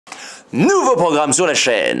Nouveau programme sur la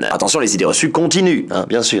chaîne. Attention, les idées reçues continuent, hein,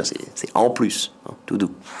 bien sûr, c'est en plus, hein, tout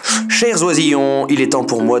doux. Chers oisillons, il est temps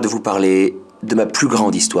pour moi de vous parler de ma plus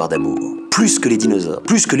grande histoire d'amour. Plus que les dinosaures,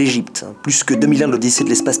 plus que l'Égypte, hein, plus que 2001 l'Odyssée de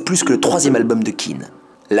l'espace, plus que le 3e album de Quai.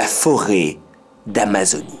 La forêt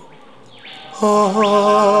d'Amazonie.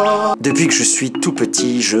 Depuis que je suis tout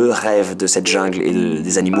petit, je rêve de cette jungle et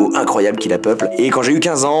des animaux incroyables qui la peuplent. Et quand j'ai eu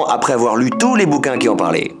 15 ans, après avoir lu tous les bouquins qui en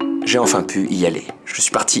parlaient, j'ai enfin pu y aller. Je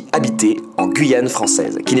suis parti habiter en Guyane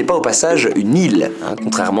française, qui n'est pas au passage une île, hein,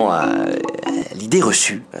 contrairement à l'idée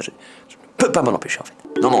reçue. Je ne peux pas m'en empêcher en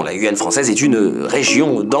fait. Non, la Guyane française est une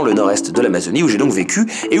région dans le nord-est de l'Amazonie où j'ai donc vécu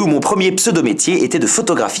et où mon premier pseudo-métier était de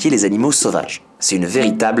photographier les animaux sauvages. C'est une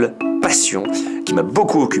véritable passion qui m'a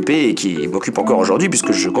beaucoup occupé et qui m'occupe encore aujourd'hui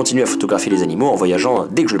puisque je continue à photographier les animaux en voyageant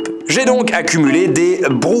dès que je le peux. J'ai donc accumulé des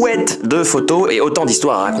brouettes de photos et autant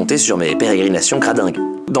d'histoires à raconter sur mes pérégrinations cradingues.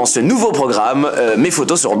 Dans ce nouveau programme, mes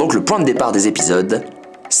photos seront donc le point de départ des épisodes.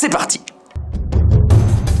 C'est parti!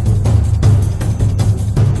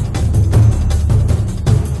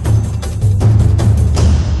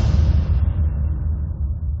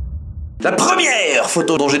 La première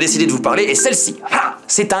photo dont j'ai décidé de vous parler est celle-ci.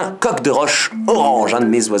 C'est un coq-de-roche orange, un de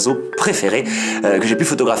mes oiseaux préférés, que j'ai pu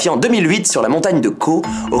photographier en 2008 sur la montagne de Quai,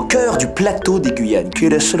 au cœur du plateau des Guyanes, qui est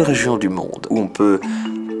la seule région du monde où on peut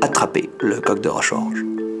attraper le coq-de-roche orange.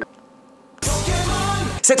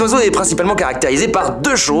 Cet oiseau est principalement caractérisé par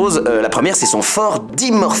deux choses. La première, c'est son fort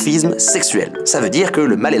dimorphisme sexuel. Ça veut dire que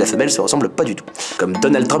le mâle et la femelle se ressemblent pas du tout. Comme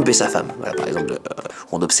Donald Trump et sa femme. Voilà, par exemple,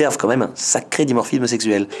 on observe quand même un sacré dimorphisme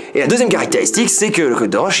sexuel. Et la deuxième caractéristique, c'est que le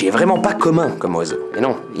coq-de-roche est vraiment pas commun comme oiseau. Et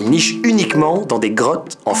non, il niche uniquement dans des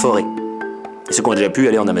grottes en forêt. Et ceux qui ont déjà pu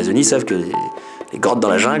aller en Amazonie savent que les grottes dans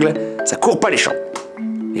la jungle, ça court pas les champs.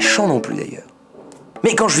 Les champs non plus d'ailleurs.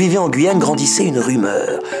 Mais quand je vivais en Guyane, grandissait une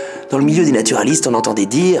rumeur. Dans le milieu des naturalistes, on entendait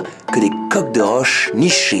dire que des coqs-de-roche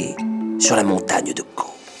nichaient sur la montagne de Quai.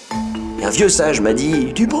 Et un vieux sage m'a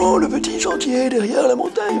dit « Tu prends le petit sentier derrière la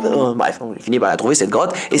montagne ». Bref, j'ai fini par la trouver cette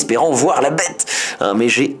grotte, espérant voir la bête. Mais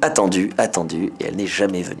j'ai attendu, et elle n'est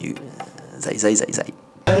jamais venue. Zai.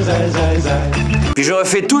 Puis je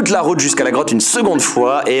refais toute la route jusqu'à la grotte une seconde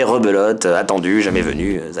fois et rebelote, attendu, jamais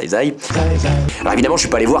venu, zai. Alors évidemment je suis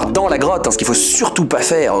pas allé voir dans la grotte, ce qu'il faut surtout pas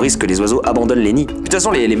faire, au risque que les oiseaux abandonnent les nids. De toute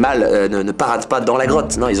façon les mâles ne paradent pas dans la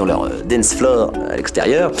grotte, non, ils ont leur dance floor à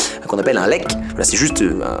l'extérieur, qu'on appelle un lek. Voilà, c'est juste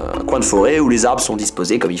un coin de forêt où les arbres sont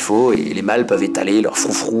disposés comme il faut et les mâles peuvent étaler leurs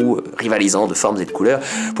froufrous rivalisants de formes et de couleurs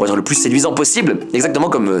pour être le plus séduisant possible, exactement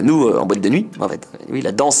comme nous en boîte de nuit en fait. Oui,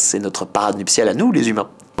 la danse c'est notre parade nuptiale à nous les humains.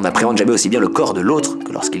 On n'appréhende jamais aussi bien le corps de l'autre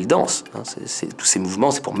que lorsqu'il danse. Tous ces mouvements,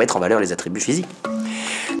 c'est pour mettre en valeur les attributs physiques.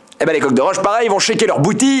 Eh ben les coqs-de-roche, pareil, ils vont shaker leur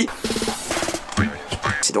bouti.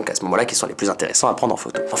 C'est donc à ce moment-là qu'ils sont les plus intéressants à prendre en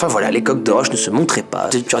photo. Enfin voilà, les coqs-de-roche ne se montraient pas.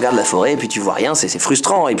 Tu regardes la forêt et puis tu vois rien, c'est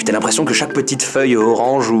frustrant. Et puis t'as l'impression que chaque petite feuille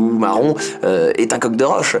orange ou marron est un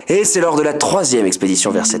coq-de-roche. Et c'est lors de la 3e expédition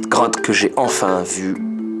vers cette grotte que j'ai enfin vu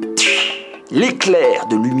l'éclair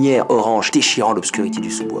de lumière orange déchirant l'obscurité du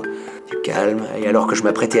sous-bois. Du calme, et alors que je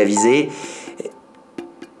m'apprêtais à viser,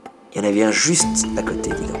 il y en avait un juste à côté,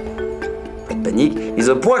 dis donc. Pas de panique, mise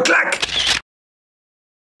au point, clac!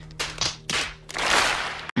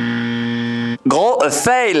 Gros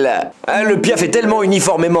fail! Le piaf est tellement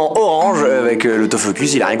uniformément orange, avec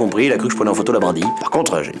l'autofocus, il a rien compris, il a cru que je prenais en photo la brindille. Par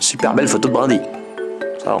contre, j'ai une super belle photo de brindille.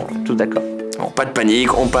 Ça, on est tous d'accord. Bon, pas de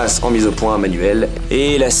panique, on passe en mise au point manuel.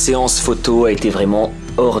 Et la séance photo a été vraiment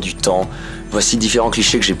hors du temps. Voici différents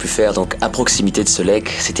clichés que j'ai pu faire donc à proximité de ce lac.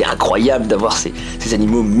 C'était incroyable d'avoir ces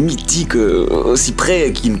animaux mythiques aussi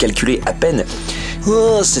près qu'ils me calculaient à peine.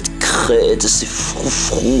 Oh, cette crête, ces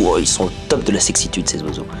froufrous, ils sont au top de la sexitude ces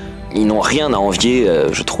oiseaux. Ils n'ont rien à envier,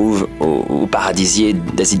 je trouve, aux paradisiers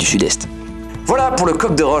d'Asie du Sud-Est. Voilà pour le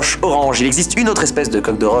coq-de-roche orange. Il existe une autre espèce de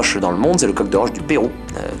coq-de-roche dans le monde, c'est le coq-de-roche du Pérou,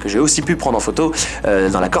 que j'ai aussi pu prendre en photo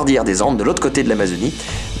dans la cordillère des Andes, de l'autre côté de l'Amazonie.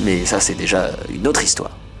 Mais ça, c'est déjà une autre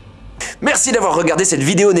histoire. Merci d'avoir regardé cette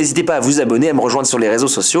vidéo, n'hésitez pas à vous abonner, à me rejoindre sur les réseaux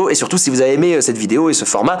sociaux et surtout si vous avez aimé cette vidéo et ce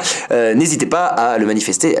format, n'hésitez pas à le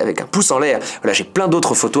manifester avec un pouce en l'air. Voilà, j'ai plein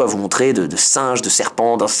d'autres photos à vous montrer de singes, de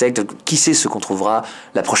serpents, d'insectes, qui sait ce qu'on trouvera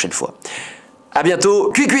la prochaine fois. A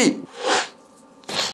bientôt, Cuicui!